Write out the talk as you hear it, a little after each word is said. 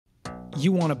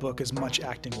You want to book as much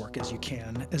acting work as you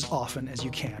can, as often as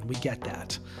you can. We get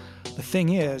that. The thing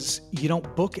is, you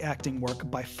don't book acting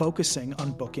work by focusing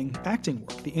on booking acting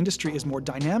work. The industry is more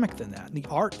dynamic than that. The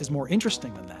art is more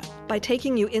interesting than that. By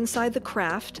taking you inside the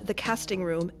craft, the casting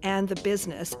room, and the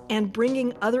business, and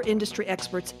bringing other industry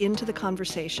experts into the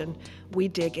conversation, we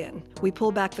dig in. We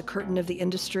pull back the curtain of the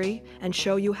industry and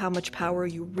show you how much power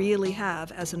you really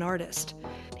have as an artist.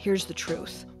 Here's the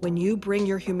truth. When you bring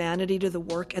your humanity to the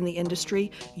work and the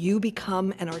industry, you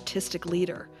become an artistic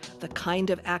leader, the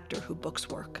kind of actor who books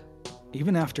work.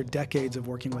 Even after decades of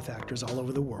working with actors all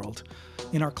over the world,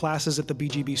 in our classes at the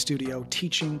BGB studio,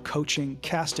 teaching, coaching,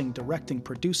 casting, directing,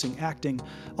 producing, acting,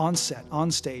 on set, on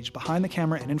stage, behind the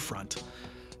camera, and in front,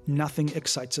 nothing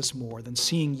excites us more than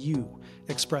seeing you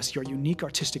express your unique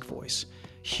artistic voice,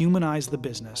 humanize the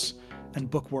business, and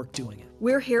book work doing it.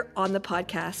 We're here on the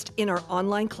podcast in our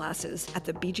online classes at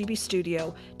the BGB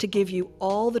studio to give you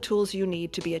all the tools you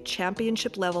need to be a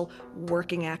championship-level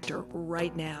working actor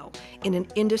right now in an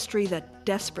industry that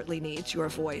desperately needs your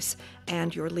voice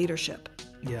and your leadership.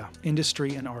 Yeah,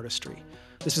 industry and artistry.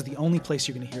 This is the only place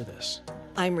you're going to hear this.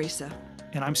 I'm Risa.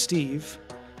 And I'm Steve,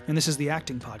 and this is the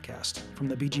Acting Podcast from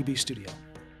the BGB studio.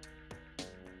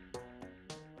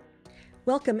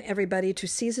 Welcome, everybody, to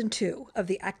Season 2 of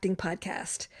the Acting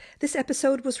Podcast. This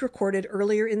episode was recorded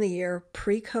earlier in the year,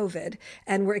 pre-COVID,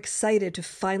 and we're excited to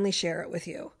finally share it with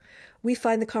you. We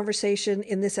find the conversation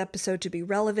in this episode to be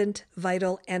relevant,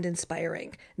 vital, and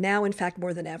inspiring, now, in fact,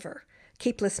 more than ever.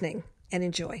 Keep listening and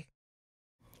enjoy.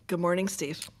 Good morning,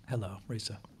 Steve. Hello,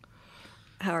 Risa.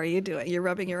 How are you doing? You're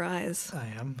rubbing your eyes. I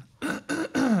am.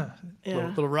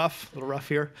 Yeah. little rough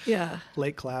here. Yeah.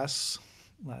 Late class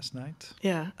last night.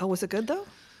 Yeah. Oh, was it good, though?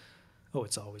 Oh,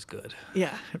 it's always good.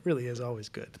 Yeah. It really is always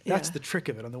good. Yeah. That's the trick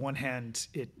of it. On the one hand,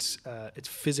 it's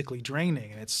physically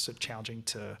draining, and it's so challenging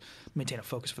to maintain a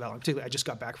focus for that long. Particularly, I just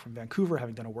got back from Vancouver,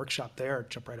 having done a workshop there,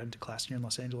 jumped right into class here in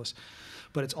Los Angeles.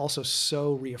 But it's also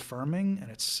so reaffirming,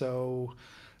 and it's so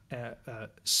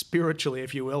spiritually,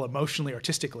 if you will, emotionally,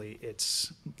 artistically,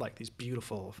 it's like these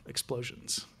beautiful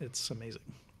explosions. It's amazing.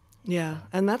 Yeah,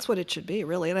 and that's what it should be,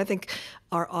 really. And I think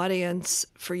our audience,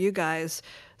 for you guys,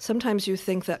 sometimes you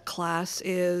think that class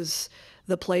is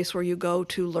the place where you go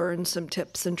to learn some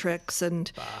tips and tricks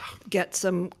and get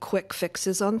some quick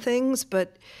fixes on things.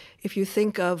 But if you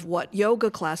think of what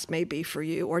yoga class may be for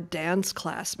you, or dance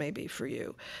class may be for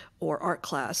you, or art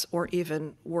class, or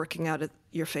even working out at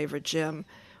your favorite gym,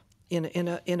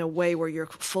 in a way where you're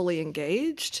fully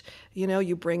engaged,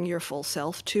 you bring your full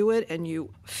self to it, and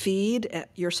you feed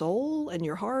your soul and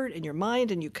your heart and your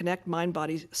mind, and you connect mind,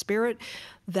 body, spirit.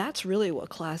 That's really what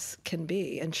class can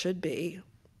be and should be,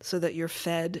 so that you're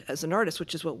fed as an artist,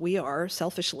 which is what we are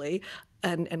selfishly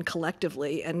and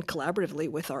collectively and collaboratively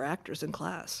with our actors in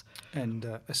class.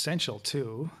 And essential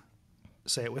too,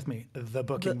 say it with me, the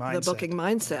booking mindset. The booking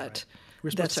mindset. Yeah, right. We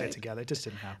were supposed to say it together. It just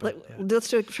didn't happen. Let's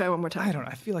try one more time. I don't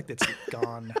know. I feel like that's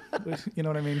gone. You know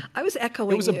what I mean? I was echoing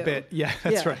you. It was a bit. Yeah,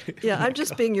 that's right. Yeah, I'm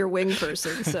just being your wing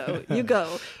person. So you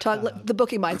go. Talk the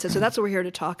booking mindset. So that's what we're here to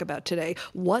talk about today.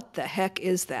 What the heck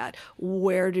is that?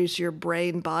 Where does your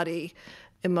brain, body,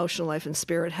 emotional life, and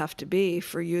spirit have to be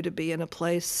for you to be in a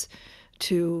place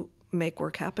to make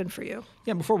work happen for you?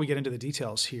 Yeah, before we get into the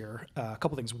details here, a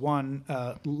couple things. One,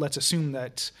 let's assume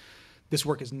that this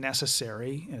work is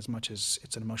necessary as much as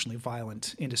it's an emotionally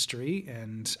violent industry,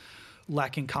 and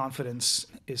lacking confidence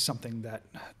is something that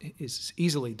is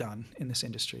easily done in this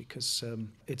industry because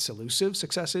it's elusive.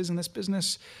 Success is in this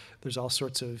business. There's all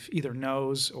sorts of either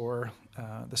no's or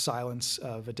the silence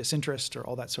of a disinterest or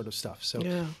all that sort of stuff. So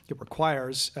it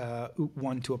requires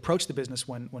one to approach the business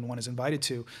when one is invited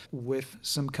to with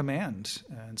some command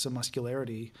and some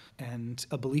muscularity and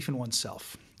a belief in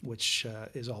oneself, which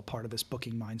is all part of this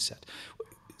booking mindset.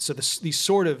 So these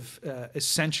sort of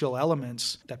essential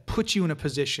elements that put you in a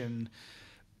position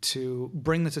to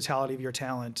bring the totality of your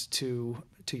talent to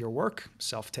your work,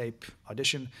 self-tape,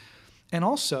 audition, and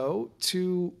also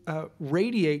to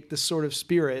radiate the sort of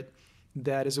spirit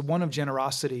that is one of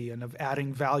generosity and of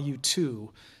adding value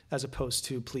to, as opposed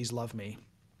to please love me,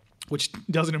 which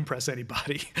doesn't impress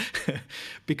anybody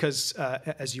because,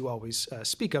 as you always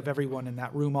speak of, everyone in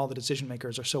that room, all the decision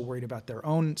makers are so worried about their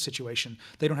own situation,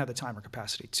 they don't have the time or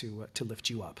capacity to lift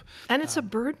you up. And it's a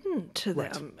burden to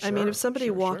them. Right. I mean, if somebody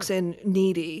walks in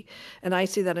needy, and I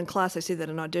see that in class, I see that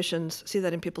in auditions, see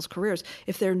that in people's careers,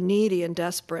 if they're needy and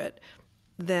desperate,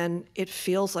 then it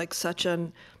feels like such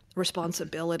an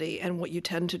responsibility. And what you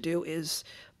tend to do is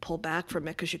pull back from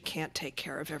it because you can't take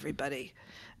care of everybody.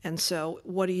 And so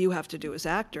what do you have to do as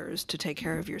actors to take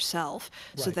care of yourself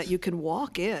so Right. that you can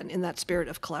walk in that spirit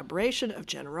of collaboration, of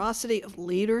generosity, of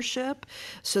leadership,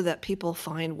 so that people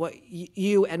find what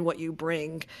you and what you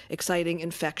bring exciting,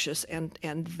 infectious, and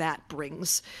that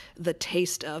brings the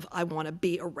taste of, I want to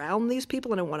be around these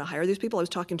people and I want to hire these people. I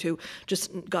was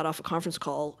just got off a conference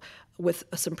call with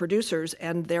some producers,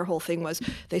 and their whole thing was,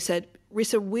 they said,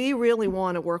 Risa, we really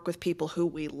want to work with people who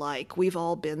we like. We've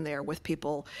all been there with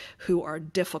people who are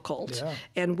difficult, Yeah.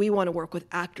 and we want to work with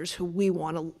actors who we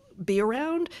want to be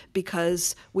around,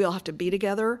 because we all have to be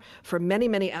together for many,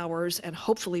 many hours and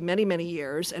hopefully many, many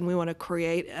years, and we want to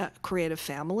create a creative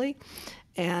family.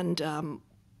 And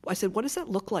I said, what does that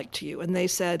look like to you? And they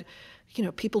said,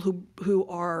 people who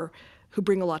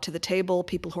bring a lot to the table,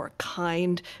 people who are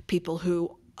kind, people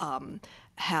who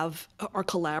are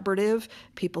collaborative,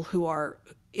 people who are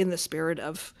in the spirit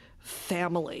of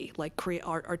family, like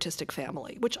artistic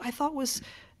family, which I thought was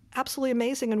absolutely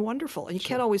amazing and wonderful. And you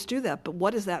can't always do that, but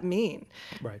what does that mean?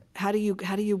 Right. How do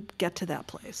you get to that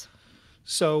place?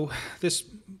 So this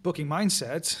booking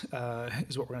mindset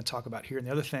is what we're going to talk about here. And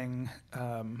the other thing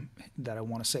that I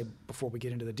want to say before we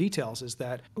get into the details is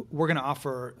that we're going to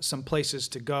offer some places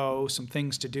to go, some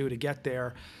things to do to get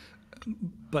there.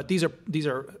 But these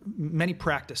are many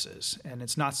practices, and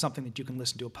it's not something that you can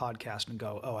listen to a podcast and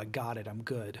go, oh, I got it, I'm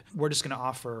good. We're just going to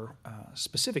offer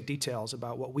specific details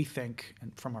about what we think,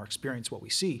 and from our experience, what we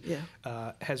see,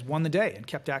 has won the day and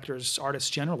kept actors,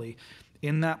 artists generally,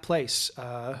 in that place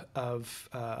of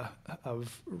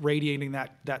radiating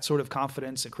that sort of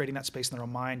confidence and creating that space in their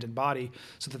own mind and body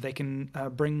so that they can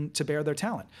bring to bear their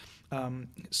talent.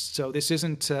 So this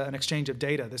isn't an exchange of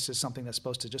data. This is something that's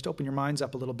supposed to just open your minds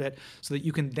up a little bit so that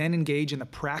you can then engage in the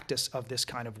practice of this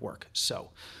kind of work. So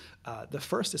the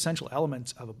first essential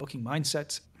element of a booking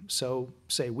mindset, so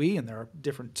say we, and there are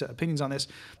different opinions on this,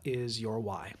 is your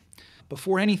why.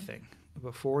 Before anything,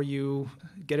 before you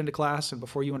get into class and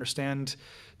before you understand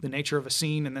the nature of a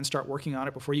scene and then start working on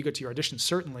it, before you get to your audition,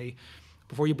 certainly,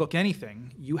 before you book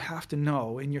anything, you have to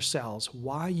know in your cells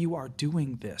why you are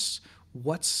doing this.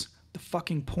 What's the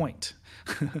fucking point?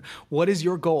 What is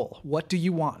your goal? What do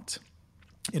you want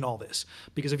in all this?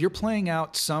 Because if you're playing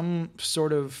out some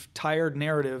sort of tired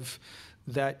narrative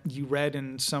that you read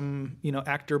in some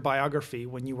actor biography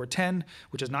when you were 10,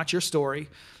 which is not your story,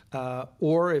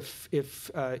 or if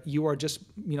you are just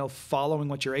following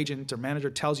what your agent or manager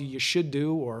tells you should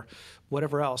do, or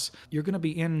whatever else, you're going to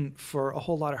be in for a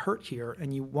whole lot of hurt here,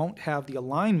 and you won't have the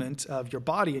alignment of your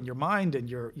body and your mind and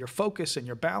your focus and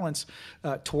your balance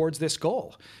towards this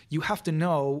goal. You have to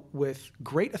know with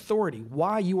great authority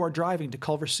why you are driving to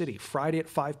Culver City Friday at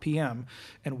 5 p.m.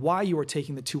 and why you are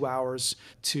taking the 2 hours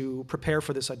to prepare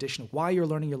for this audition, why you're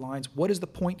learning your lines. What is the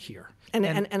point here?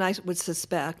 And I would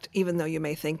suspect, even though you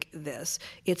may think this,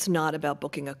 it's not about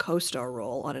booking a co-star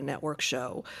role on a network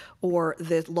show or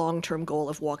the long-term goal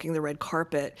of walking the red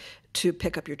carpet to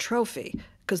pick up your trophy,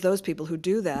 because those people who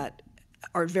do that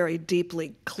are very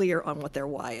deeply clear on what their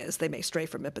why is. They may stray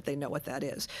from it, but they know what that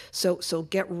is. So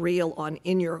get real on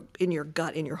in your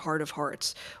gut, in your heart of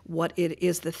hearts, what it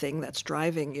is the thing that's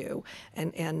driving you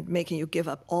and making you give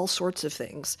up all sorts of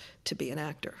things to be an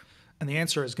actor. And the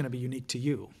answer is going to be unique to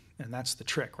you. And that's the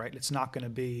trick, right? It's not going to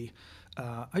be,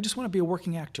 I just want to be a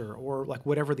working actor, or like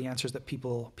whatever the answers that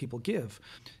people give.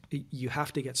 You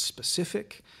have to get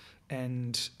specific,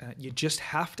 and you just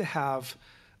have to have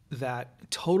that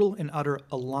total and utter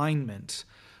alignment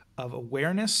of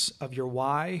awareness of your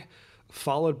why,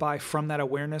 followed by, from that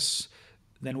awareness,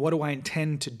 then what do I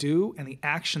intend to do, and the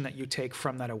action that you take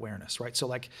from that awareness, right? So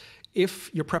like if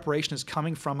your preparation is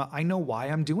coming from, I know why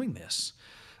I'm doing this,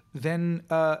 then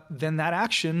that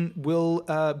action will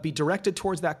be directed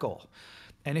towards that goal.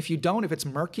 And if you don't, if it's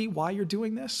murky why you're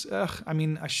doing this,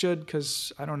 I should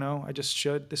because I don't know, I just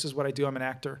should. This is what I do. I'm an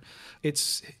actor.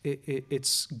 It's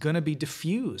gonna be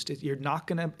diffused.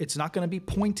 It's not gonna be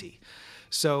pointy.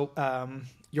 So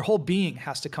your whole being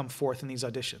has to come forth in these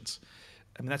auditions.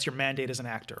 I mean, that's your mandate as an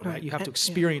actor, right? You have to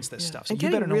experience this stuff. So and you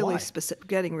better know why.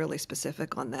 Getting really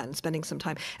specific on that and spending some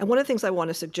time. And one of the things I want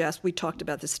to suggest, we talked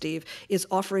about this, Steve, is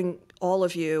offering all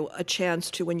of you a chance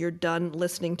to, when you're done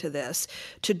listening to this,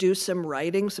 to do some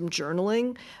writing, some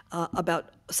journaling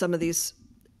about some of these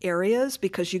areas,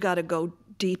 because you got to go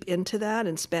deep into that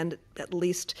and spend at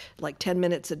least like 10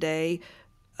 minutes a day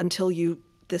until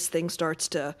this thing starts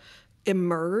to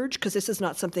emerge, because this is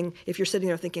not something, if you're sitting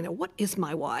there thinking, what is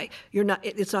my why?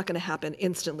 It's not going to happen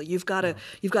instantly. You've got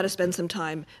to spend some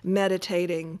time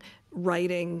meditating,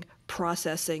 writing,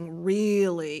 processing,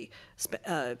 really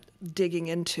digging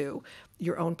into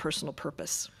your own personal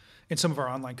purpose. in some of our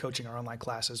online coaching, our online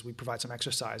classes, we provide some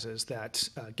exercises that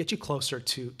get you closer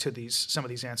to some of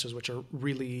these answers, which are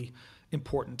really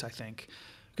important, I think.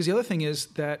 Because the other thing is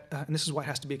that, and this is why it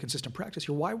has to be a consistent practice,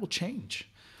 your why will change.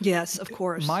 Yes, of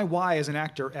course. My why as an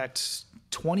actor at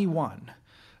 21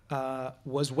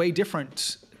 was way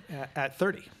different at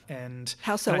 30. And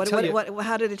how so?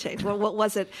 How did it change? Well, what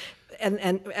was it?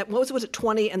 And what was it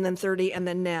 20 and then 30 and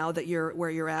then now that you're where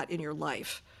you're at in your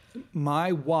life?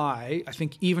 My why, I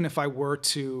think, even if I were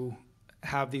to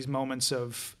have these moments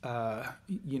of, of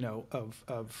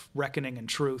reckoning and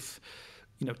truth,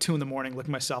 2 a.m, looking at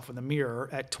myself in the mirror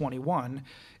at 21,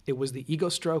 it was the ego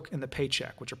stroke and the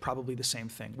paycheck, which are probably the same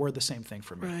thing. Were the same thing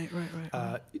for me.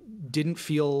 Right. Didn't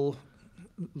feel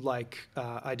like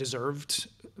I deserved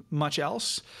much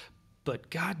else, but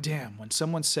goddamn, when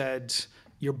someone said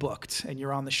you're booked and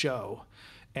you're on the show,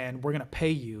 and we're going to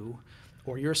pay you,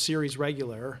 or you're a series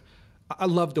regular, I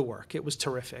loved the work. It was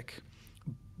terrific.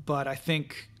 But I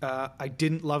think I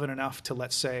didn't love it enough to,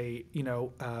 let's say,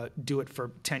 do it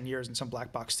for 10 years in some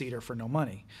black box theater for no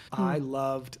money. I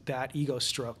loved that ego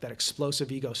stroke, that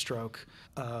explosive ego stroke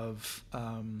of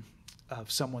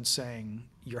someone saying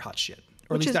you're hot shit.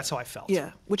 Or at least that's how I felt.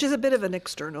 Yeah, which is a bit of an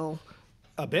external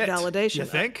validation. You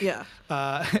think? Yeah.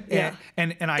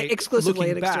 And I, exclusively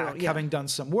looking external, back, having done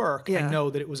some work, I know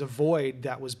that it was a void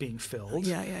that was being filled.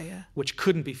 Yeah. Which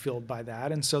couldn't be filled by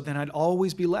that. And so then I'd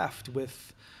always be left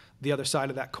with the other side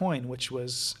of that coin, which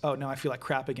was, oh, now I feel like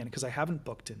crap again because I haven't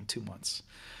booked in 2 months.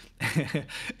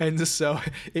 And so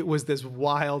it was this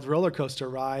wild roller coaster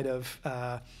ride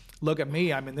of, look at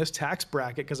me, I'm in this tax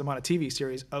bracket because I'm on a TV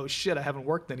series. Oh shit, I haven't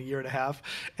worked in a year and a half.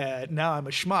 Now I'm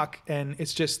a schmuck. And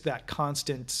it's just that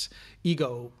constant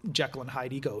ego, Jekyll and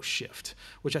Hyde ego shift,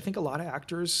 which I think a lot of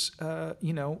actors,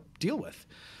 deal with.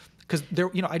 Because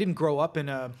I didn't grow up in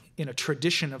a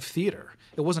tradition of theater.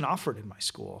 It wasn't offered in my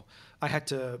school. I had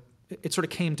to. It sort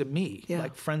of came to me. Yeah.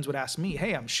 Like friends would ask me,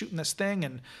 "Hey, I'm shooting this thing,"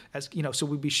 and so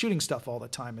we'd be shooting stuff all the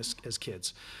time as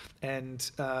kids, and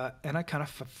I kind of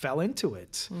fell into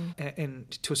it,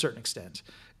 and to a certain extent,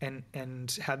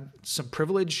 and had some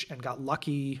privilege and got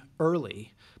lucky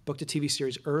early, booked a TV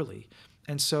series early,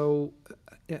 and so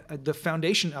the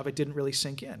foundation of it didn't really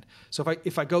sink in. So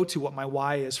if I go to what my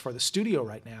why is for the studio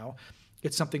right now,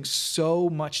 it's something so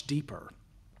much deeper.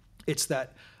 It's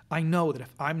that I know that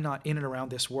if I'm not in and around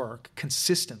this work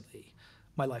consistently,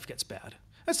 my life gets bad.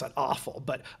 That's not awful,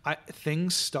 but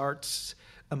things start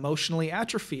emotionally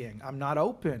atrophying. I'm not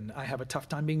open. I have a tough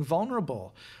time being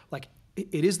vulnerable. Like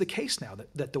it is the case now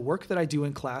that the work that I do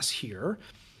in class here,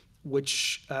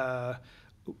 which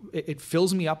it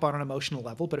fills me up on an emotional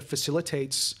level, but it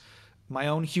facilitates my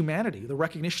own humanity, the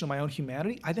recognition of my own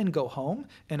humanity. I then go home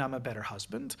and I'm a better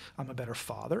husband, I'm a better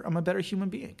father, I'm a better human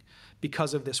being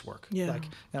because of this work. Yeah.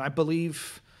 And I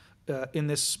believe in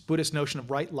this Buddhist notion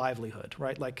of right livelihood,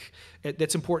 right?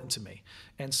 That's important to me.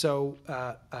 And so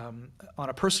on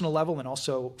a personal level and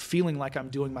also feeling like I'm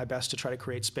doing my best to try to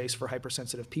create space for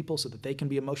hypersensitive people so that they can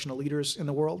be emotional leaders in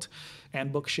the world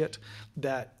and book shit,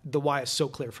 that the why is so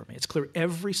clear for me. It's clear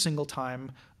every single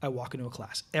time I walk into a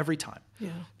class, every time. Yeah.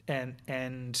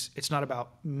 And it's not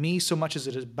about me so much as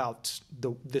it is about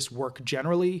this work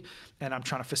generally, and I'm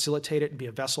trying to facilitate it and be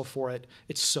a vessel for it.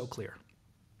 It's so clear.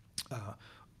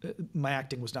 My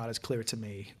acting was not as clear to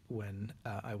me when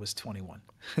I was 21.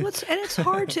 And it's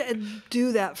hard to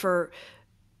do that for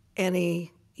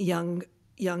any young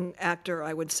actor,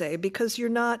 I would say, because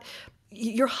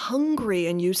you're hungry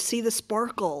and you see the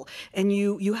sparkle and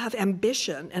you have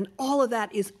ambition, and all of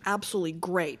that is absolutely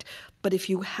great. But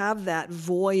if you have that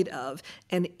void of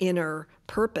an inner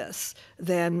purpose,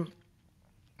 then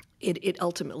it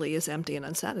ultimately is empty and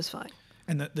unsatisfying.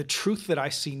 And the truth that I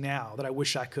see now, that I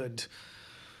wish I could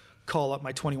call up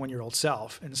my 21-year-old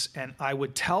self, and I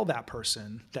would tell that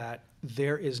person that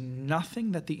there is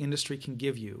nothing that the industry can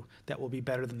give you that will be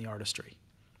better than the artistry.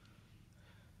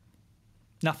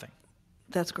 Nothing.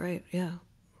 That's great. Yeah,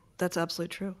 that's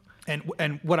absolutely true.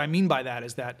 And what I mean by that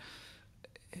is that,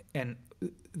 and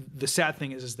the sad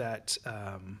thing is that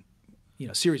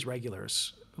series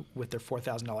regulars with their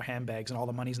 $4,000 handbags and all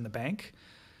the money's in the bank,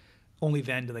 only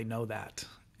then do they know that.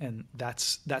 And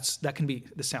that can be,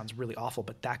 this sounds really awful,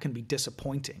 but that can be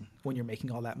disappointing when you're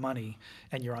making all that money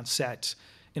and you're on set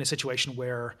in a situation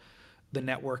where the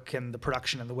network and the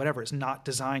production and the whatever is not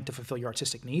designed to fulfill your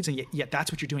artistic needs. And yet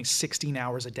that's what you're doing 16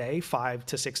 hours a day, 5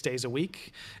 to 6 days a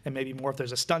week, and maybe more if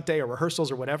there's a stunt day or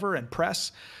rehearsals or whatever, and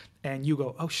press. And you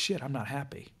go, oh shit, I'm not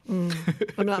happy.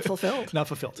 I'm not fulfilled. Not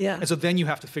fulfilled. Yeah. And so then you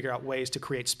have to figure out ways to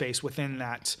create space within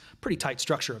that pretty tight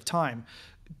structure of time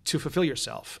to fulfill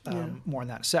yourself. More on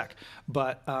that in a sec.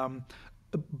 But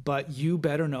but you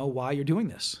better know why you're doing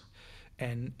this.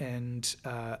 And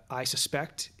I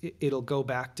suspect it'll go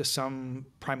back to some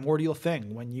primordial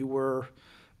thing when you were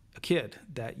a kid,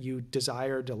 that you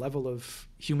desired a level of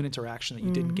human interaction that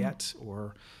you didn't get,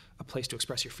 or a place to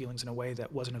express your feelings in a way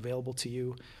that wasn't available to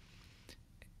you.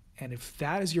 And if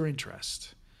that is your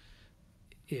interest,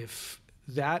 if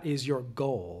that is your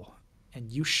goal, and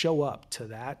you show up to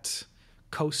that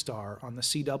co-star on the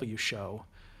CW show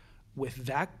with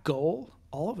that goal,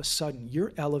 all of a sudden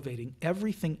you're elevating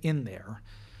everything in there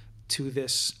to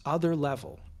this other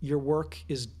level. Your work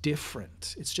is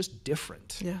different. It's just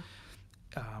different. Yeah.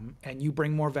 And you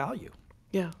bring more value.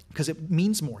 Yeah. Because it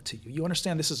means more to you. You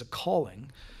understand this is a calling.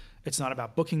 It's not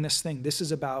about booking this thing. This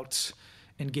is about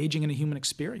engaging in a human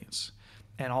experience.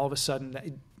 And all of a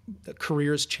sudden, the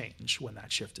careers change when that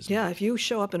shift is made. Yeah, if you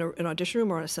show up in an audition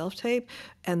room or on a self-tape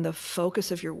and the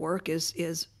focus of your work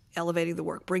is elevating the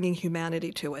work, bringing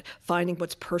humanity to it, finding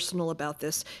what's personal about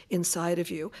this inside of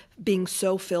you, being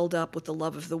so filled up with the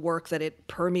love of the work that it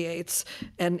permeates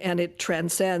and it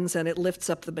transcends and it lifts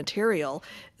up the material,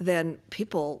 then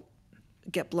people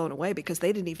get blown away because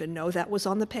they didn't even know that was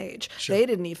on the page. Sure. They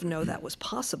didn't even know that was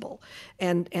possible.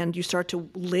 And you start to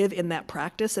live in that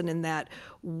practice and in that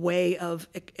way of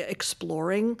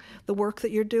exploring the work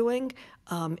that you're doing.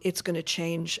 It's going to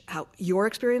change how your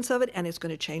experience of it, and it's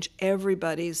going to change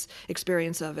everybody's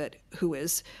experience of it who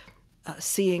is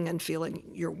seeing and feeling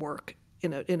your work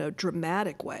in a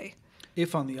dramatic way.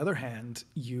 If, on the other hand,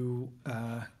 you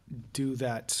do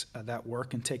that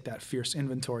work and take that fierce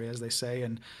inventory, as they say,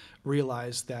 and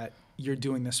realize that you're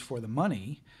doing this for the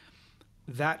money,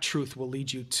 that truth will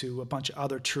lead you to a bunch of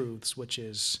other truths, which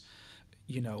is,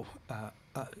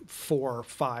 4 or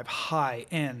 5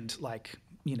 high-end,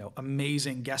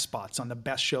 amazing guest spots on the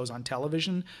best shows on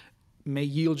television may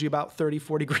yield you about 30,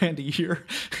 40 grand a year.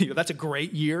 That's a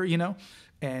great year,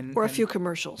 or a few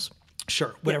commercials.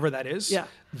 Sure, whatever that is. Yeah.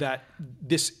 That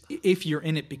this, if you're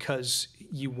in it because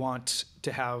you want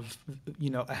to have,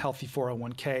 a healthy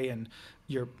 401k and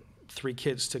your 3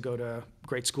 kids to go to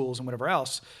great schools and whatever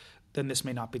else, then this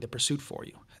may not be the pursuit for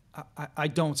you. I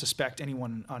don't suspect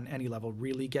anyone on any level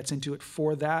really gets into it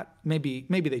for that. Maybe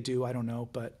they do. I don't know,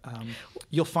 but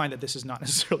you'll find that this is not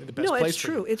necessarily the best place. No, it's for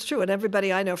true. you. It's true. And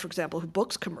everybody I know, for example, who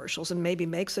books commercials and maybe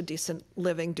makes a decent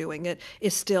living doing it,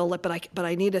 is still like, but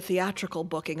I need a theatrical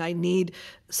booking. I need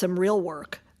some real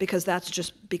work, because that's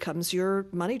just becomes your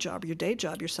money job, your day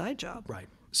job, your side job. Right.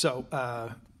 So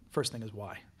first thing is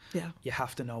why. Yeah. You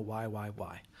have to know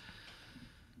why.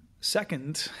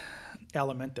 Second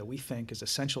element that we think is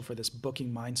essential for this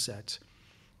booking mindset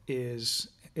is,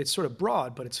 it's sort of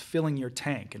broad, but it's filling your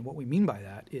tank. And what we mean by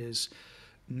that is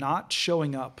not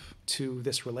showing up to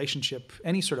this relationship,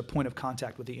 any sort of point of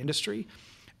contact with the industry,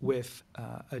 with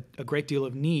a great deal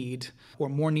of need, or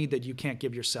more need that you can't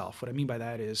give yourself. What I mean by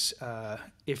that is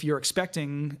if you're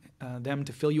expecting them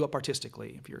to fill you up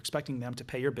artistically, if you're expecting them to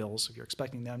pay your bills, if you're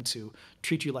expecting them to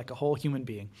treat you like a whole human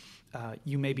being,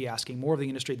 you may be asking more of the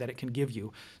industry that it can give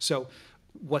you. So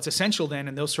what's essential then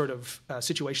in those sort of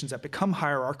situations that become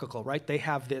hierarchical, right? They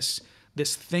have this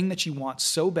thing that you want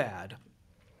so bad,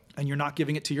 and you're not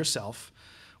giving it to yourself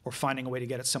or finding a way to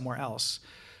get it somewhere else.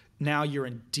 Now you're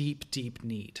in deep, deep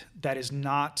need. That is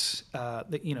not,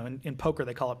 in poker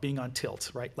they call it being on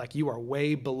tilt, right? Like you are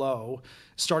way below,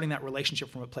 starting that relationship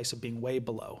from a place of being way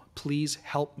below. Please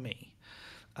help me.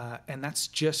 And that's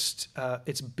just,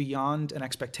 it's beyond an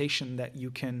expectation that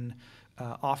you can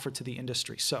offer to the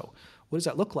industry. So what does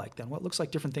that look like then? What looks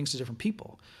like different things to different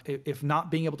people? If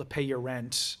not being able to pay your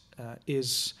rent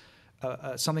is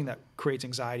something that creates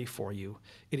anxiety for you,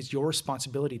 it is your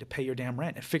responsibility to pay your damn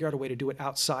rent and figure out a way to do it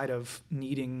outside of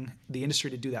needing the industry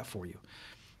to do that for you.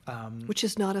 Which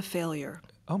is not a failure.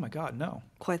 Oh my God, no.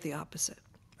 Quite the opposite.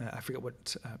 I forget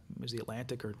what was the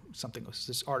Atlantic or something. It was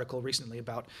this article recently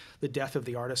about the death of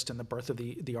the artist and the birth of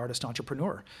the artist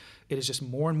entrepreneur. It is just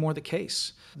more and more the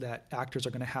case that actors are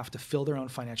going to have to fill their own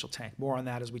financial tank. More on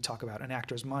that as we talk about An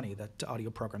Actor's Money, that audio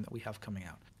program that we have coming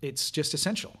out. It's just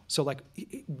essential. So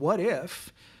what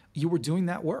if you were doing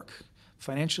that work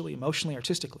financially, emotionally,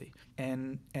 artistically,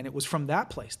 and it was from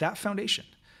that place, that foundation,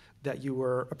 that you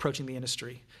were approaching the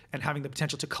industry and having the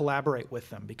potential to collaborate with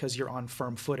them because you're on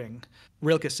firm footing.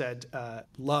 Rilke said,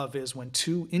 love is when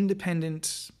 2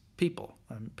 independent people,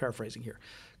 I'm paraphrasing here,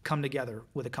 come together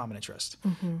with a common interest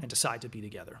and decide to be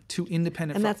together. 2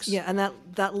 independent folks. And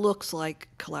that looks like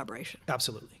collaboration.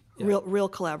 Absolutely. Yeah. Real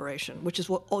collaboration, which is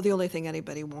the only thing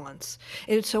anybody wants.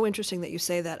 And it's so interesting that you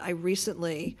say that. I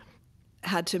recently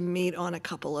had to meet on a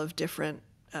couple of different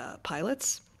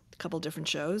pilots, couple different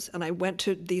shows. And I went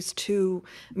to these two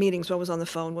meetings. One was on the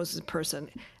phone, one was in person.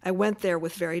 I went there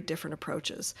with very different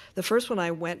approaches. The first one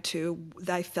I went to,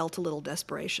 I felt a little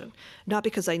desperation. Not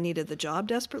because I needed the job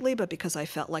desperately, but because I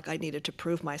felt like I needed to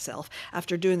prove myself.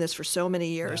 After doing this for so many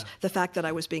years, the fact that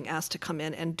I was being asked to come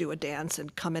in and do a dance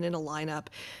and come in a lineup,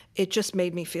 it just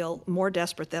made me feel more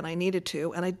desperate than I needed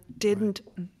to. And I didn't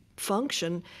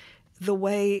function the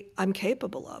way I'm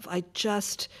capable of. I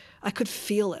could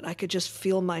feel it. I could just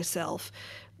feel myself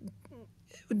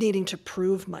needing to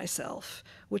prove myself,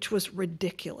 which was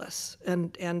ridiculous.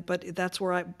 But that's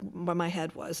where my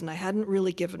head was, and I hadn't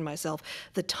really given myself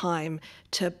the time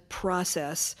to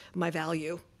process my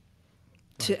value,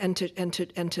 and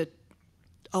to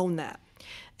own that.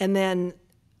 And then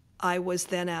I was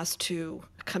then asked to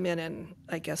come in and,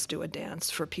 I guess, do a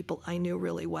dance for people I knew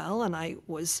really well, and I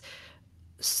was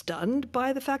stunned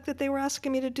by the fact that they were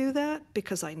asking me to do that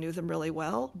because I knew them really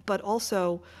well, but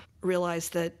also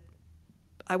realized that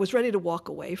I was ready to walk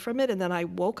away from it. And then I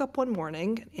woke up one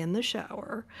morning in the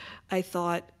shower. I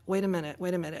thought, wait a minute.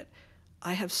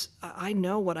 I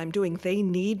know what I'm doing. They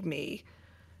need me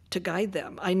to guide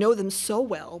them. I know them so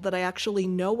well that I actually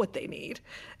know what they need,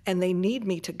 and they need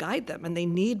me to guide them, and they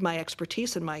need my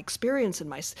expertise and my experience and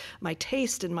my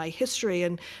taste and my history.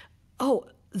 And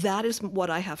that is what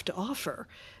I have to offer.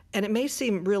 And it may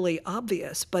seem really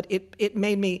obvious, but it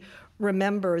made me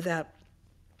remember that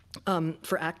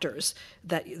for actors,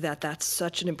 that's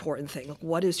such an important thing.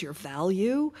 What is your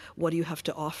value? What do you have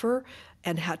to offer?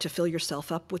 And how to fill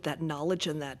yourself up with that knowledge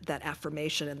and that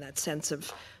affirmation and that sense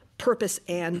of purpose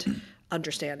and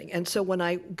understanding. And so when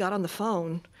I got on the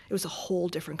phone, it was a whole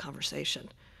different conversation.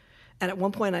 And at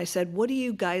one point I said, what do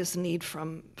you guys need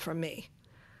from me?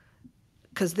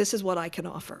 Because this is what I can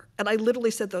offer. And I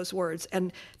literally said those words.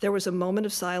 And there was a moment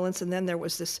of silence, and then there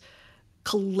was this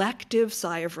collective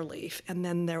sigh of relief. And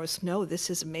then there was, no, this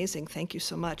is amazing. Thank you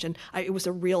so much. And it was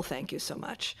a real thank you so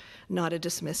much, not a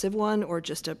dismissive one or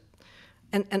just a,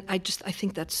 and I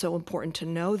think that's so important to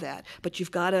know that. But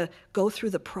you've got to go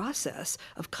through the process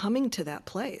of coming to that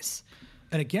place.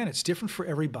 And again, it's different for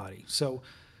everybody. So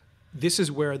this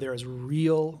is where there is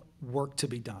real work to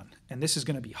be done. And this is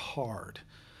going to be hard.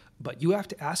 But you have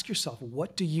to ask yourself,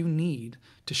 what do you need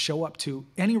to show up to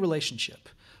any relationship,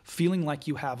 feeling like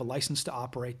you have a license to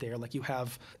operate there, like you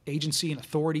have agency and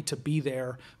authority to be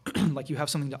there, like you have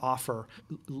something to offer,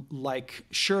 like,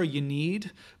 sure, you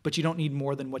need, but you don't need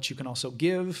more than what you can also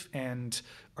give. And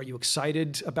are you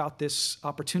excited about this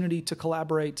opportunity to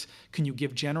collaborate? Can you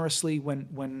give generously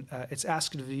when it's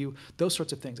asked of you? Those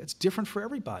sorts of things. It's different for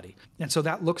everybody. And so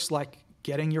that looks like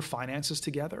getting your finances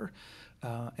together.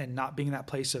 And not being in that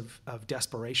place of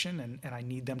desperation and I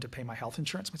need them to pay my health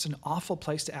insurance. It's an awful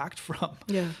place to act from.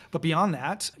 Yeah. But beyond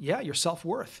that, your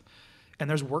self-worth. And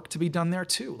there's work to be done there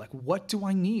too. Like, what do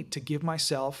I need to give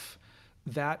myself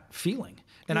that feeling?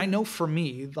 And I know for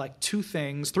me, like three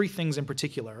things in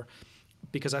particular,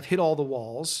 because I've hit all the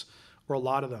walls, or a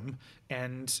lot of them,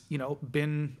 and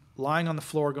been lying on the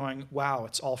floor going, wow,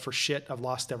 it's all for shit. I've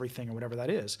lost everything, or whatever that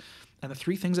is. And the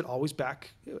three things that always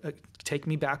take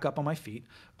me back up on my feet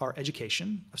are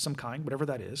education of some kind, whatever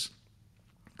that is,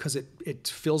 because it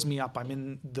fills me up. I'm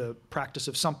in the practice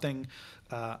of something.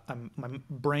 My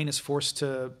brain is forced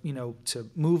to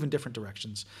move in different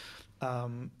directions.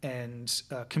 And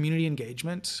community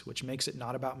engagement, which makes it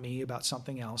not about me, about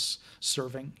something else,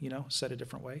 serving, said a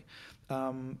different way.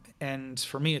 And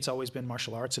for me, it's always been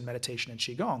martial arts and meditation and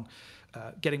Qigong,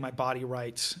 getting my body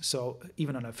right. So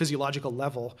even on a physiological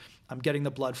level, I'm getting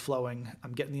the blood flowing,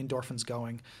 I'm getting the endorphins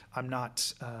going. I'm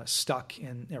not stuck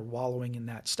in or wallowing in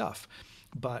that stuff.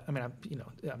 But I mean,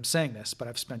 I'm saying this, but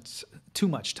I've spent too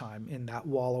much time in that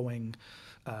wallowing,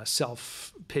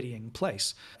 self-pitying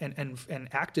place and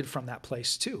acted from that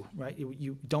place too, right?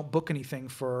 You don't book anything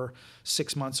for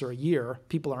 6 months or a year.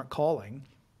 People aren't calling,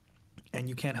 and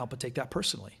you can't help but take that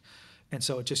personally. And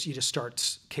so you just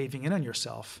start caving in on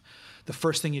yourself. The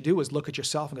first thing you do is look at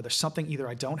yourself and go, there's something either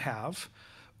I don't have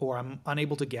or I'm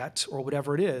unable to get or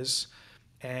whatever it is.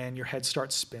 And your head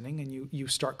starts spinning and you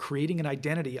start creating an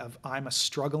identity of I'm a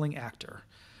struggling actor.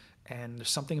 And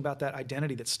there's something about that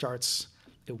identity that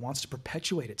it wants to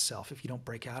perpetuate itself if you don't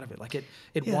break out of it. Like it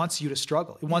wants you to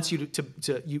struggle. It wants you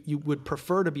to you would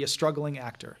prefer to be a struggling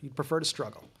actor. You'd prefer to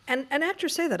struggle. And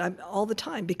actors say that all the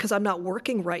time, because I'm not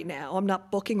working right now, I'm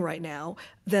not booking right now,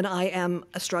 then I am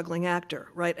a struggling actor,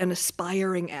 right? An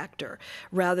aspiring actor,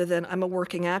 rather than I'm a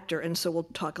working actor. And so we'll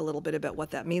talk a little bit about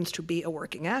what that means to be a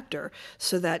working actor,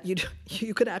 so that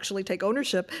you could actually take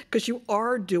ownership because you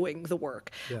are doing the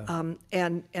work,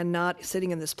 and not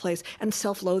sitting in this place. And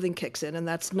self-loathing kicks in, and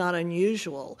that's not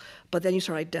unusual. But then you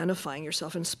start identifying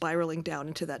yourself and spiraling down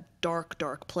into that dark,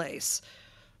 dark place,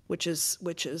 which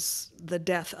is the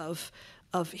death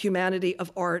of humanity,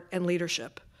 of art, and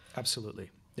leadership. Absolutely,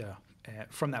 yeah. And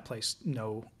from that place,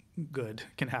 no good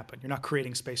can happen. You're not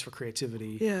creating space for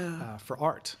creativity, for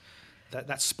art.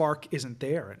 That spark isn't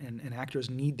there, and actors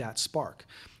need that spark.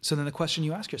 So then the question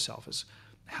you ask yourself is,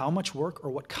 how much work or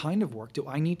what kind of work do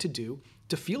I need to do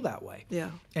to feel that way?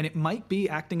 Yeah. And it might be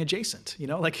acting adjacent,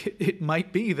 like it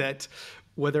might be that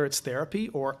whether it's therapy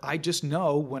or I just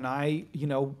know when I,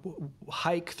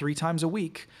 hike 3 times a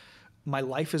week, my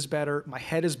life is better, my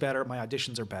head is better, my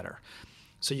auditions are better.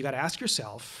 So you got to ask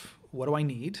yourself, what do I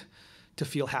need to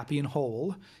feel happy and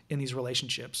whole in these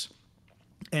relationships?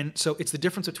 And so it's the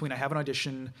difference between I have an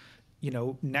audition,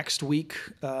 next week,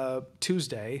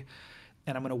 Tuesday,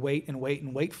 and I'm going to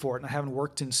wait for it, and I haven't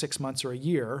worked in 6 months or a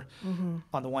year,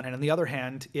 on the one hand. On the other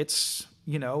hand, it's,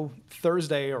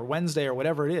 Thursday or Wednesday or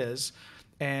whatever it is,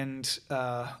 and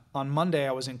on Monday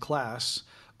I was in class.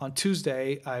 On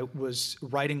Tuesday, I was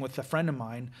writing with a friend of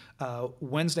mine.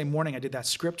 Wednesday morning, I did that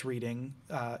script reading,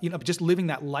 just living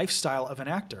that lifestyle of an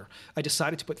actor. I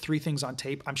decided to put 3 things on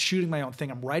tape. I'm shooting my own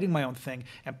thing. I'm writing my own thing.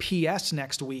 And P.S.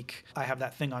 next week, I have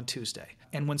that thing on Tuesday.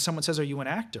 And when someone says, are you an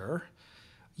actor?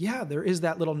 Yeah, there is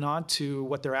that little nod to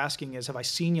what they're asking is, have I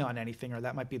seen you on anything? Or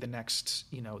that might be the next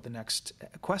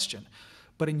question.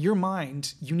 But in your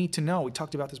mind, you need to know, we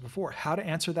talked about this before, how to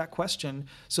answer that question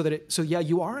so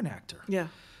you are an actor. Yeah.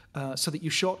 So that you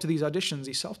show up to these auditions,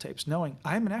 these self-tapes, knowing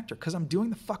I am an actor because I'm doing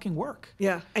the fucking work.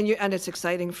 Yeah, and it's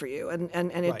exciting for you, and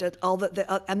it Right. all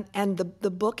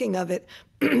the booking of it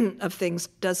of things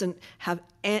doesn't have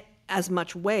as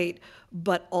much weight,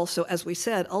 but also, as we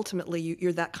said, ultimately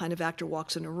you're that kind of actor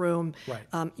walks in a room.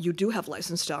 Right. You do have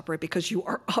license to operate because you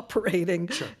are operating,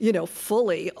 Sure.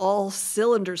 Fully, all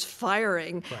cylinders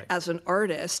firing Right. as an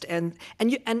artist, and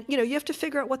you have to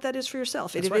figure out what that is for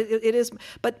yourself. That's right. It is,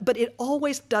 but it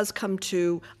always does come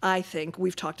to, I think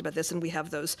we've talked about this, and we have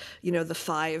those, the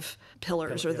 5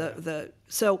 pillars, or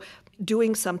so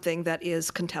doing something that is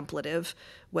contemplative,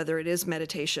 whether it is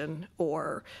meditation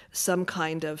or some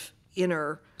kind of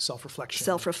inner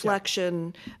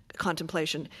self-reflection,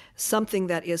 contemplation, something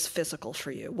that is physical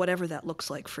for you, whatever that looks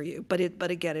like for you. But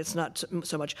again, it's not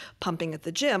so much pumping at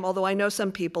the gym, although I know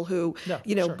some people who, sure.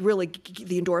 really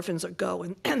the endorphins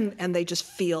go and they just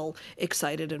feel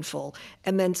excited and full.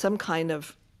 And then some kind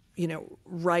of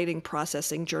writing,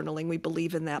 processing, journaling. We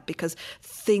believe in that because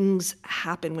things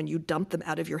happen when you dump them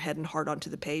out of your head and heart onto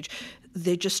the page.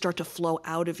 They just start to flow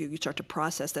out of you. You start to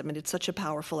process them, and it's such a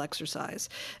powerful exercise.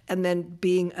 And then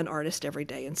being an artist every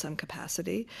day in some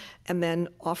capacity, and then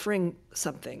offering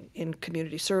something in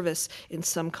community service in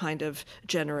some kind of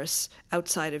generous,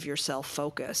 outside of yourself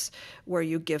focus, where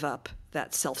you give up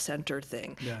that self-centered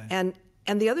thing. Yeah.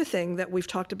 And the other thing that we've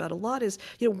talked about a lot is,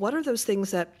 what are those things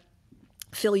that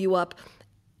fill you up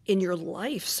in your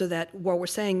life, so that while we're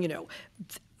saying,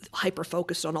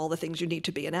 hyper-focused on all the things you need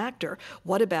to be an actor,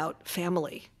 what about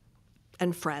family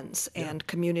and friends and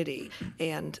community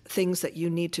and things that you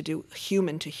need to do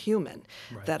human to human,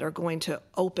 Right. that are going to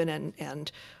open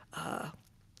and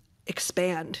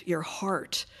expand your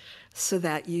heart so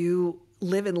that you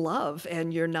live in love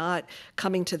and you're not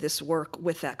coming to this work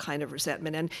with that kind of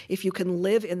resentment. And if you can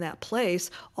live in that place,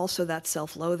 also that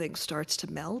self-loathing starts to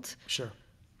melt. Sure.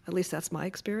 At least that's my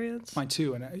experience. Mine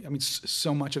too. And I mean,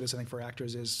 so much of this, I think, for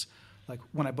actors is like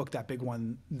when I book that big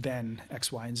one, then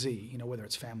X, Y, and Z, whether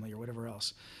it's family or whatever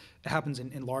else. It happens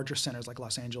in larger centers like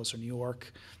Los Angeles or New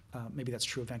York. Maybe that's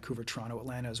true of Vancouver, Toronto,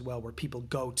 Atlanta as well, where people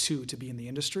go to be in the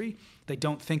industry. They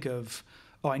don't think of,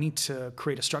 I need to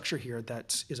create a structure here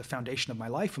that is a foundation of my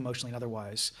life, emotionally and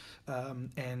otherwise,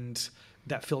 and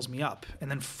that fills me up.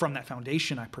 And then from that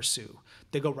foundation, I pursue.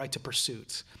 They go right to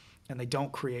pursuit, and they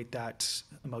don't create that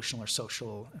emotional or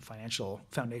social and financial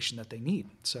foundation that they need.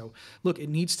 So look, it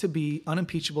needs to be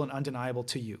unimpeachable and undeniable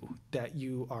to you that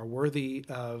you are worthy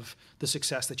of the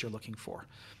success that you're looking for.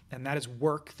 And that is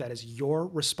work that is your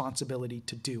responsibility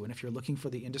to do. And if you're looking for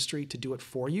the industry to do it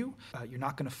for you, you're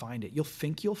not going to find it. You'll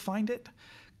think you'll find it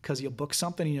because you'll book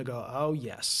something and you'll go, oh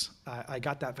yes, I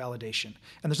got that validation.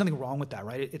 And there's nothing wrong with that,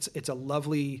 right? It's a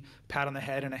lovely pat on the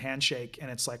head and a handshake, and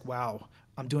it's like, wow,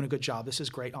 I'm doing a good job. This is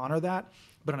great. Honor that.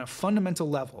 But on a fundamental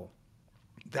level,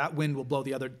 That wind will blow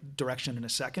the other direction in a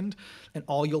second, and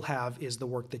all you'll have is the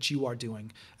work that you are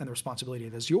doing and the responsibility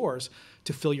that is yours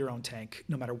to fill your own tank,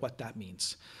 no matter what that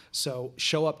means. So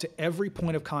show up to every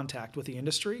point of contact with the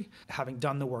industry, having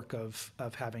done the work of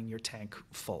having your tank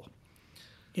full.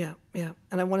 Yeah, yeah.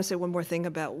 And I want to say one more thing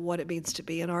about what it means to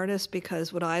be an artist,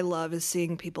 because what I love is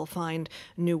seeing people find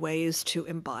new ways to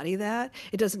embody that.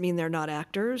 It doesn't mean they're not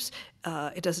actors.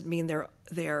 It doesn't mean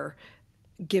they're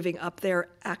giving up their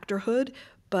actorhood,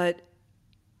 but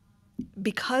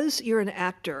because you're an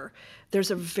actor,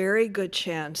 there's a very good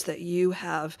chance that you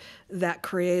have that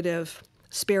creative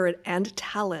spirit and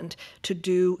talent to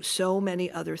do so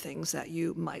many other things that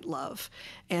you might love.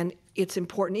 And it's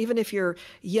important, even if you're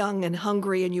young and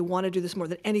hungry and you want to do this more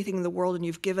than anything in the world and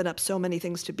you've given up so many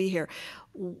things to be here,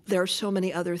 there are so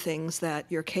many other things that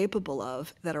you're capable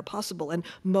of that are possible. And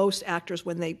most actors,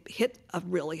 when they hit a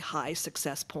really high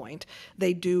success point,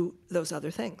 they do those other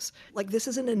things. Like, this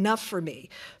isn't enough for me.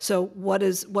 So what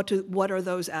are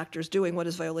those actors doing? What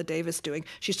is Viola Davis doing?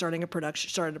 She's started a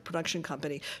production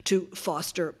company to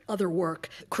foster other work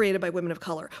created by women of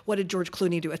color. What did George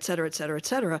Clooney do? Et cetera, et cetera, et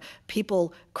cetera.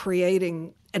 People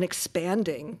creating and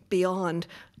expanding beyond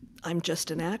I'm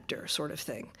just an actor sort of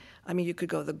thing. I mean, you could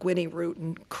go the Gwynny route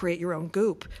and create your own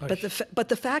goop. But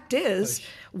the fact is,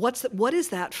 what is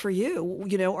that for you?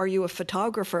 You know, are you a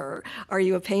photographer? Are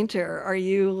you a painter? Are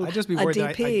you I'd just be a worried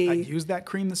DP? that I'd use that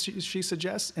cream that she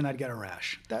suggests and I'd get a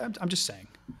rash. I'm just saying.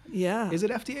 Yeah. Is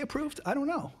it FDA approved? I don't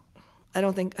know. I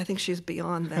think she's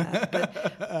beyond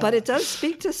that, but it does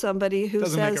speak to somebody who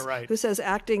says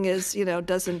acting is,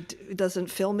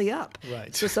 doesn't fill me up.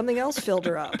 Right. So something else filled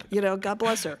her up. God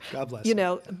bless her. God bless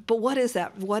her. But what is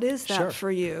that? What is that Sure.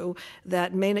 for you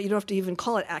that may not? You don't have to even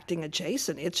call it acting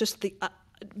adjacent. It's just the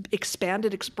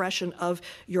expanded expression of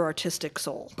your artistic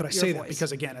soul. But I say that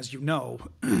because, again, as you know,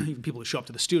 even people who show up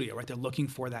to the studio, right, they're looking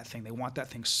for that thing. They want that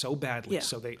thing so badly. Yeah.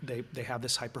 So they have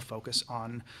this hyper focus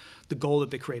on the goal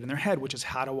that they create in their head, which is,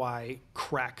 how do I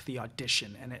crack the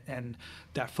audition? And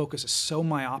that focus is so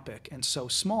myopic and so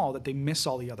small that they miss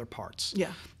all the other parts.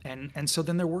 Yeah. And so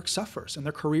then their work suffers and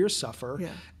their careers suffer. Yeah.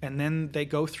 And then they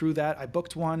go through that. I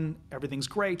booked one, everything's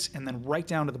great. And then right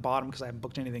down to the bottom, because I haven't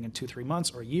booked anything in 2-3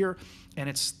 months or a year. And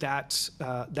it's that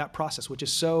process, which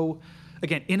is so,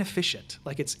 again, inefficient.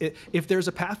 Like, if there's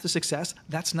a path to success,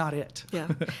 that's not it. Yeah.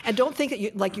 And don't think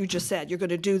that like you just said, you're going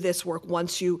to do this work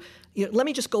once you let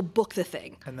me just go book the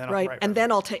thing. And then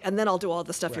then I'll do all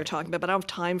the stuff you're talking about, but I don't have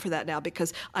time for that now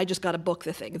because I just got to book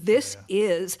the thing. This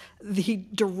is the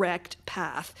direct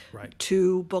path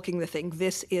to booking the thing.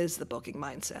 This is the booking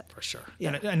mindset. For sure.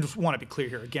 Yeah. And just want to be clear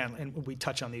here again, and we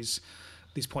touch on these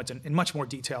points in much more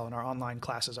detail in our online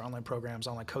classes, our online programs,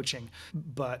 online coaching.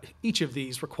 But each of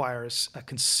these requires a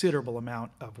considerable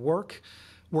amount of work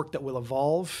that will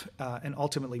evolve and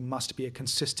ultimately must be a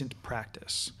consistent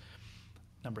practice.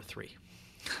 Number 3,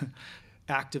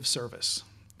 active service.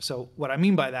 So what I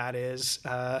mean by that is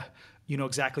you know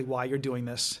exactly why you're doing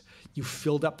this. You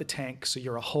filled up the tank, so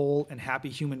you're a whole and happy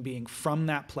human being from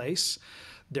that place.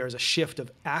 There's a shift of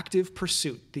active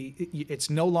pursuit. It's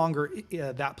no longer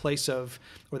that place of,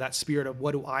 or that spirit of,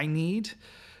 what do I need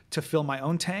to fill my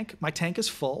own tank? My tank is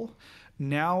full.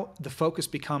 Now the focus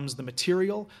becomes the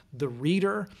material, the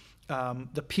reader,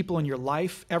 the people in your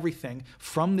life, everything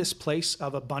from this place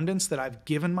of abundance that I've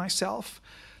given myself.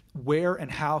 Where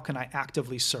and how can I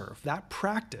actively serve? That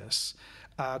practice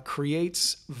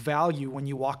creates value when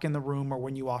you walk in the room or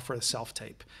when you offer a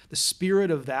self-tape. The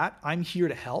spirit of that, I'm here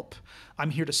to help. I'm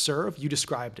here to serve. You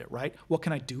described it, right? What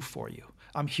can I do for you?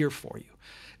 I'm here for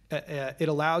you. It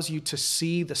allows you to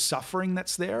see the suffering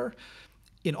that's there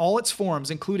in all its forms,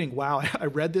 including, wow, I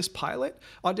read this pilot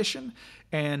audition,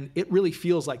 and it really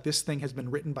feels like this thing has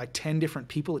been written by 10 different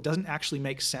people. It doesn't actually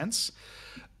make sense.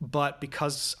 But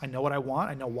because I know what I want,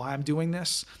 I know why I'm doing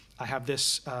this, I have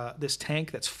this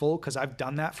tank that's full because I've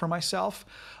done that for myself,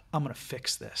 I'm going to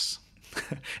fix this.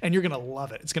 And you're going to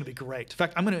love it. It's going to be great. In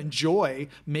fact, I'm going to enjoy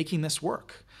making this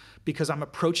work because I'm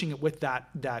approaching it with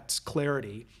that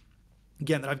clarity,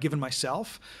 again, that I've given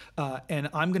myself, and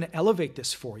I'm going to elevate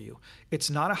this for you.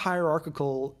 It's not a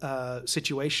hierarchical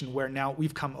situation where now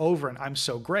we've come over and I'm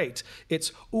so great.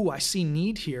 It's, I see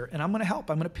need here, and I'm going to help.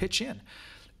 I'm going to pitch in.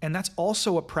 And that's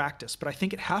also a practice, but I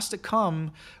think it has to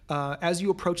come as you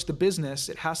approach the business.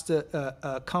 It has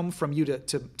to come from you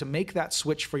to make that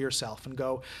switch for yourself and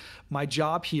go, my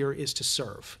job here is to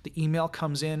serve. The email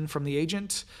comes in from the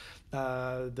agent,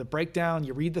 the breakdown,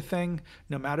 you read the thing,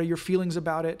 no matter your feelings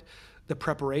about it, the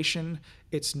preparation.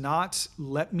 It's not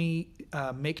let me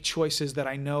make choices that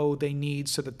I know they need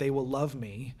so that they will love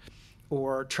me.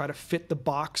 or try to fit the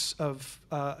box of,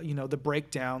 the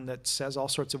breakdown that says all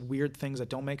sorts of weird things that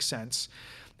don't make sense.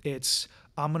 It's,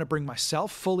 I'm going to bring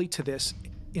myself fully to this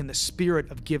in the spirit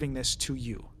of giving this to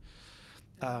you,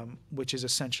 which is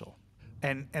essential.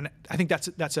 And I think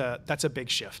that's a big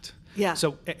shift. Yeah.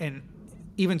 So, and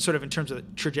even sort of in terms of the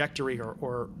trajectory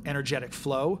or energetic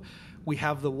flow, we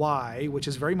have the why, which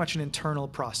is very much an internal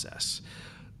process.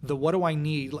 The what do I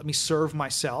need? Let me serve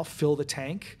myself, fill the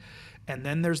tank. And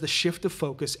then there's the shift of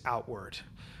focus outward,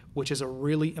 which is a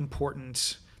really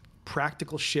important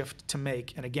practical shift to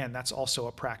make. And again, that's also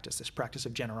a practice, this practice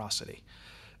of generosity.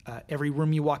 Every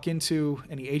room you walk into,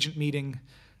 any agent meeting,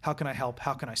 how can I help?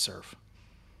 How can I serve?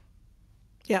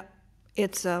 Yeah,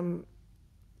 it's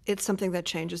something that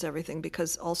changes everything,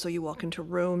 because also you walk into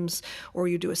rooms or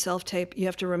you do a self-tape, you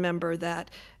have to remember that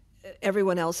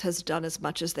everyone else has done as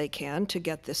much as they can to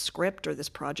get this script or this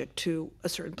project to a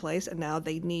certain place, and now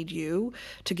they need you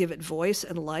to give it voice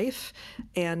and life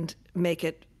and make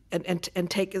it and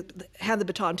hand the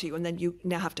baton to you, and then you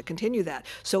now have to continue that.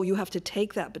 So you have to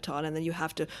take that baton, and then you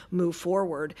have to move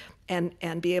forward and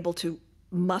be able to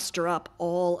muster up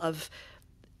all of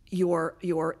your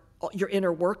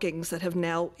inner workings that have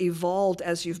now evolved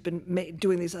as you've been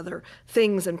doing these other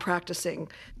things and practicing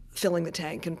filling the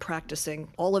tank and practicing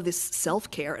all of this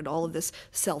self-care and all of this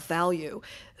self-value,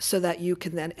 so that you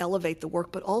can then elevate the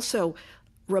work, but also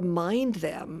remind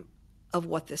them of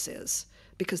what this is,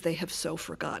 because they have so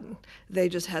forgotten. They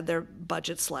just had their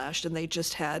budget slashed, and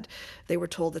they were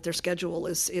told that their schedule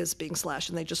is being slashed,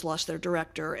 and they just lost their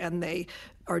director, and they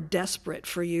are desperate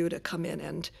for you to come in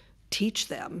and teach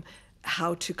them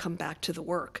how to come back to the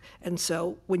work. And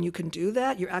so when you can do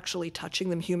that, you're actually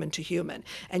touching them human to human,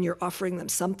 and you're offering them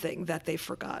something that they've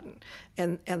forgotten.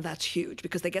 And that's huge,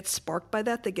 because they get sparked by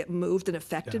that, they get moved and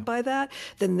affected by that,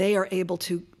 then they are able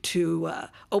to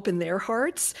open their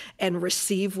hearts and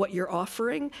receive what you're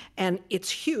offering. And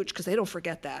it's huge, because they don't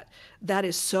forget that. That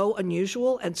is so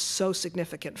unusual and so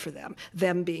significant for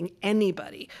them being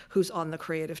anybody who's on the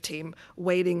creative team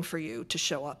waiting for you to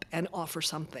show up and offer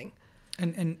something.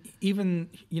 And even,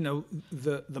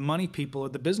 the money people or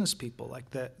the business people, like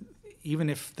that,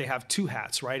 even if they have two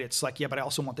hats, right? It's like, yeah, but I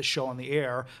also want the show on the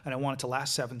air and I want it to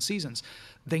last 7 seasons.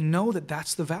 They know that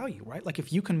that's the value, right? Like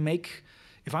if I'm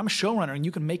a showrunner and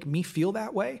you can make me feel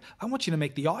that way, I want you to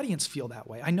make the audience feel that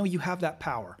way. I know you have that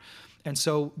power. And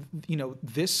so,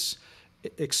 this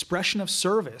expression of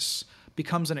service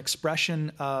becomes an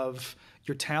expression of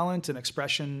your talent, an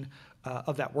expression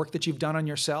of that work that you've done on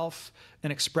yourself,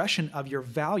 an expression of your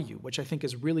value, which I think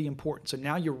is really important. So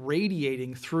now you're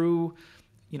radiating through,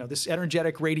 this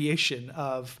energetic radiation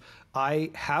of,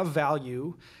 I have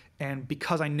value, and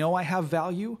because I know I have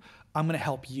value, I'm going to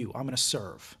help you. I'm going to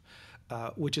serve,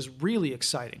 which is really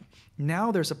exciting.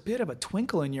 Now there's a bit of a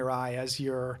twinkle in your eye as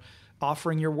you're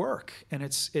offering your work, and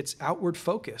it's outward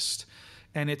focused.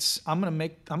 And I'm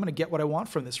gonna get what I want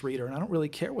from this reader, and I don't really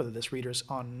care whether this reader's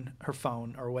on her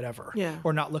phone or whatever,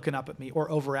 or not looking up at me or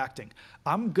overacting.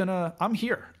 I'm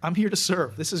here to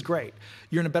serve. This is great.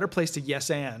 You're in a better place to yes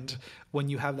and when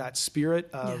you have that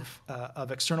spirit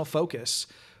of external focus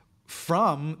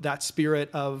from that spirit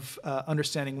of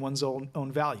understanding one's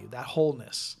own value, that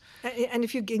wholeness. And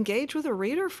if you engage with a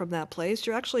reader from that place,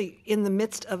 you're actually in the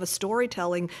midst of a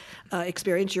storytelling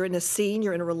experience. You're in a scene,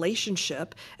 you're in a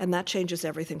relationship, and that changes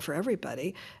everything for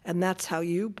everybody. And that's how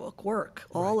you book work.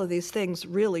 All of these things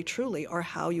really, truly are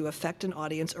how you affect an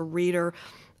audience, a reader,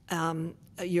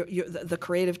 the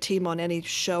creative team on any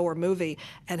show or movie,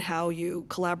 and how you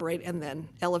collaborate and then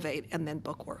elevate and then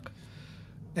book work.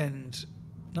 And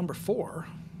number 4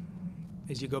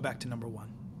 is you go back to number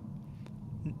 1.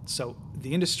 So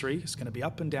the industry is going to be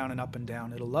up and down and up and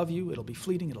down. It'll love you. It'll be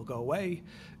fleeting. It'll go away.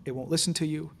 It won't listen to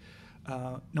you.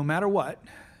 No matter what,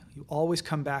 you always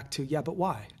come back to, yeah, but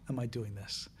why am I doing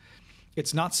this?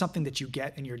 It's not something that you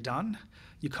get and you're done.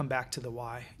 You come back to the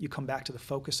why. You come back to the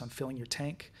focus on filling your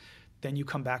tank. Then you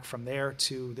come back from there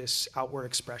to this outward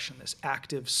expression, this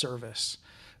active service,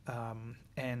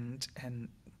 and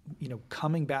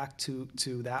coming back to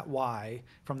that why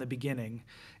from the beginning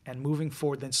and moving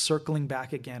forward, then circling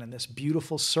back again. And this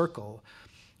beautiful circle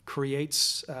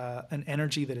creates an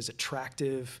energy that is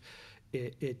attractive.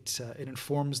 It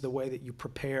informs the way that you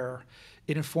prepare.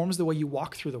 It informs the way you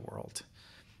walk through the world,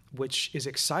 which is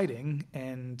exciting,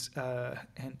 and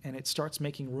it starts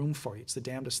making room for you. It's the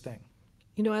damnedest thing.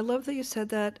 I love that you said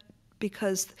that,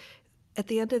 because at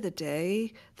the end of the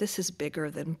day, this is bigger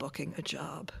than booking a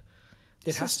job.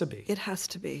 It has to be. It has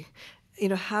to be.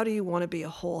 How do you want to be a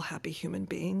whole, happy human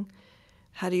being?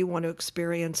 How do you want to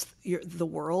experience the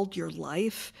world, your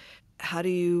life? How do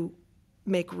you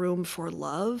make room for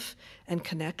love and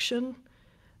connection.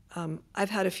 I've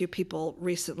had a few people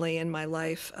recently in my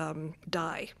life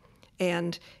die,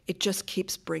 and it just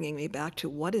keeps bringing me back to,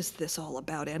 what is this all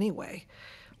about anyway?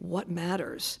 What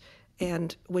matters?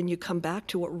 And when you come back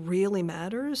to what really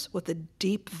matters, what the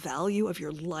deep value of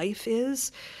your life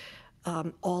is,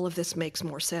 all of this makes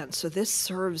more sense. So this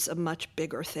serves a much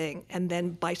bigger thing. And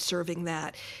then by serving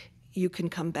that, you can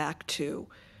come back to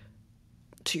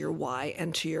your why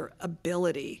and to your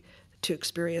ability to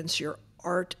experience your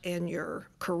art and your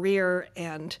career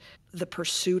and the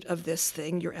pursuit of this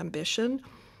thing, your ambition,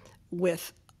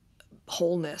 with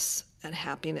wholeness and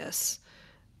happiness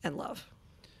and love.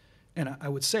 And I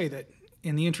would say that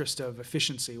in the interest of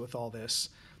efficiency with all this,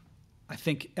 I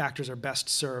think actors are best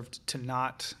served to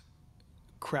not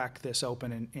crack this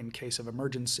open in case of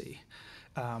emergency.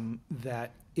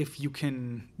 That if you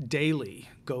can daily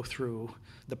go through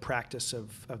the practice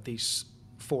of these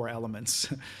 4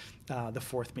 elements, the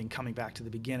fourth being coming back to the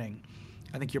beginning,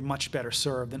 I think you're much better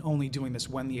served than only doing this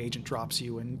when the agent drops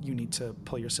you and you need to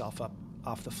pull yourself up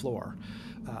off the floor.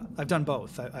 I've done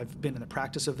both. I've been in the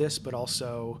practice of this, but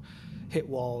also hit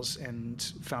walls and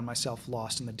found myself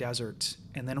lost in the desert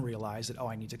and then realized that,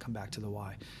 I need to come back to the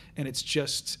why. And it's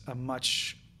just a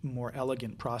much more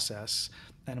elegant process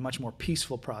and a much more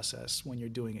peaceful process when you're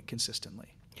doing it consistently.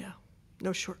 Yeah.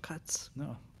 No shortcuts.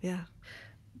 No. Yeah.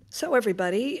 So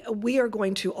everybody, we are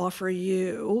going to offer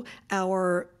you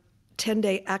our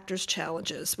 10-day actors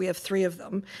challenges. We have 3 of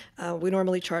them. We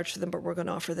normally charge for them, but we're going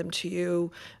to offer them to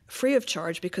you free of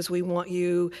charge because we want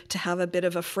you to have a bit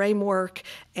of a framework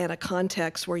and a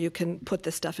context where you can put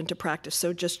this stuff into practice.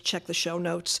 So just check the show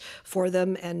notes for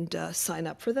them and sign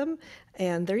up for them,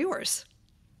 and they're yours.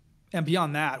 And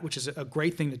beyond that, which is a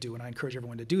great thing to do, and I encourage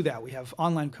everyone to do that, we have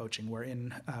online coaching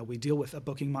wherein we deal with a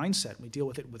booking mindset. We deal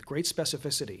with it with great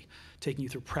specificity, taking you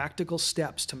through practical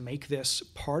steps to make this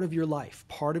part of your life,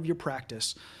 part of your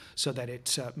practice, so that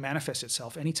it manifests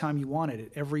itself anytime you want it,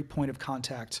 at every point of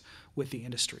contact with the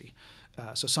industry.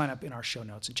 So sign up in our show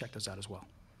notes and check those out as well.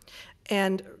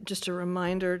 And just a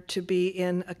reminder to be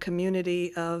in a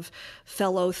community of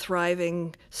fellow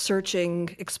thriving,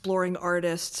 searching, exploring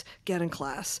artists, get in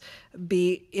class.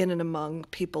 Be in and among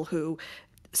people who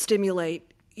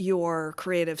stimulate your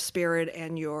creative spirit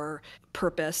and your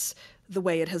purpose the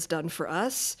way it has done for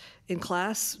us in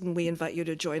class. And we invite you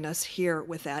to join us here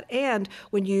with that. And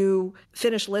when you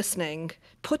finish listening,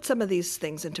 put some of these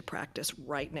things into practice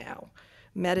right now.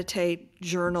 Meditate,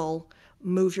 journal,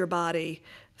 move your body,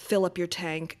 fill up your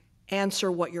tank,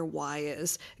 answer what your why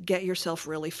is, get yourself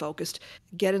really focused,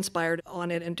 get inspired on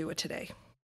it, and do it today.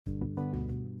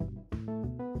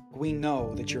 We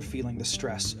know that you're feeling the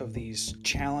stress of these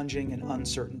challenging and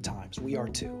uncertain times. We are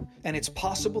too. And it's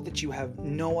possible that you have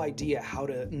no idea how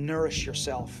to nourish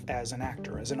yourself as an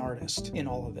actor, as an artist in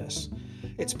all of this.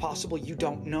 It's possible you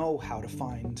don't know how to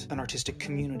find an artistic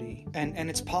community. And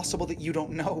it's possible that you don't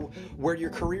know where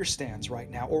your career stands right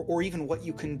now, or even what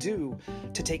you can do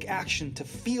to take action to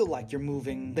feel like you're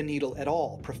moving the needle at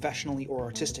all, professionally or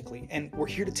artistically. And we're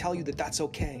here to tell you that that's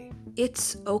okay.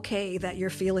 It's okay that you're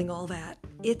feeling all that.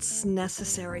 It's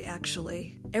necessary,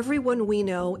 actually. Everyone we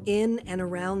know in and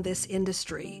around this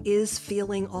industry is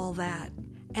feeling all that.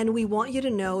 And we want you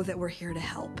to know that we're here to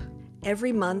help.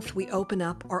 Every month, we open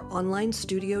up our online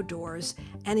studio doors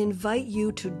and invite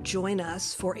you to join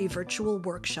us for a virtual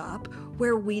workshop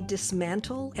where we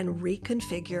dismantle and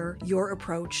reconfigure your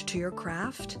approach to your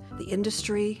craft, the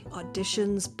industry,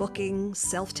 auditions, booking,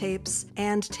 self-tapes,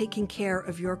 and taking care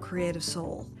of your creative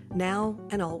soul, now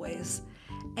and always,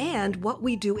 and what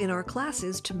we do in our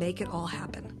classes to make it all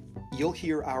happen. You'll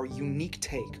hear our unique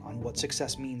take on what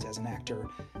success means as an actor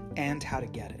and how to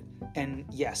get it. And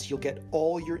yes, you'll get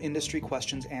all your industry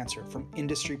questions answered from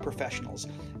industry professionals.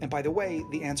 And by the way,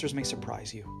 the answers may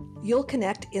surprise you. You'll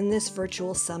connect in this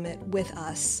virtual summit with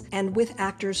us and with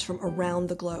actors from around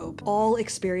the globe, all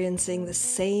experiencing the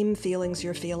same feelings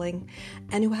you're feeling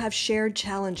and who have shared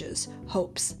challenges,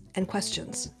 hopes, and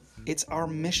questions. It's our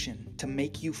mission to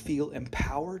make you feel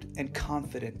empowered and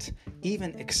confident,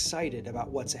 even excited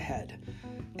about what's ahead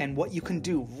and what you can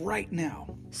do right now.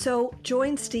 So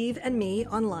join Steve and me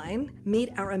online,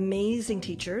 meet our amazing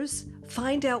teachers,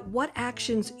 find out what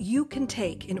actions you can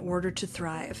take in order to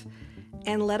thrive,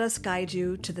 and let us guide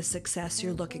you to the success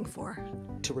you're looking for.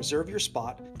 To reserve your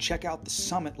spot, check out the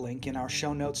summit link in our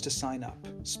show notes to sign up.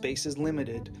 Space is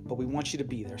limited, but we want you to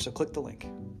be there, so click the link.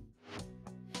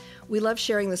 We love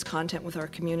sharing this content with our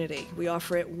community. We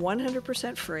offer it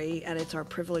 100% free, and it's our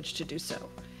privilege to do so.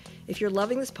 If you're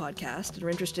loving this podcast and are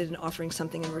interested in offering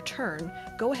something in return,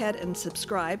 go ahead and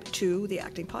subscribe to the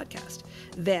Acting Podcast.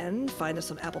 Then find us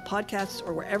on Apple Podcasts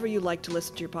or wherever you like to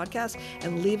listen to your podcast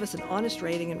and leave us an honest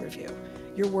rating and review.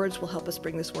 Your words will help us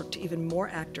bring this work to even more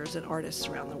actors and artists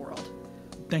around the world.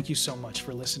 Thank you so much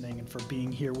for listening and for being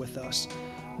here with us.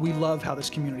 We love how this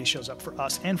community shows up for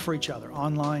us and for each other,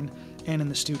 online and in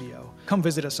the studio. Come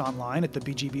visit us online at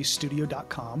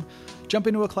thebgbstudio.com. Jump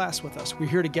into a class with us. We're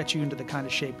here to get you into the kind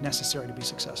of shape necessary to be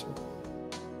successful.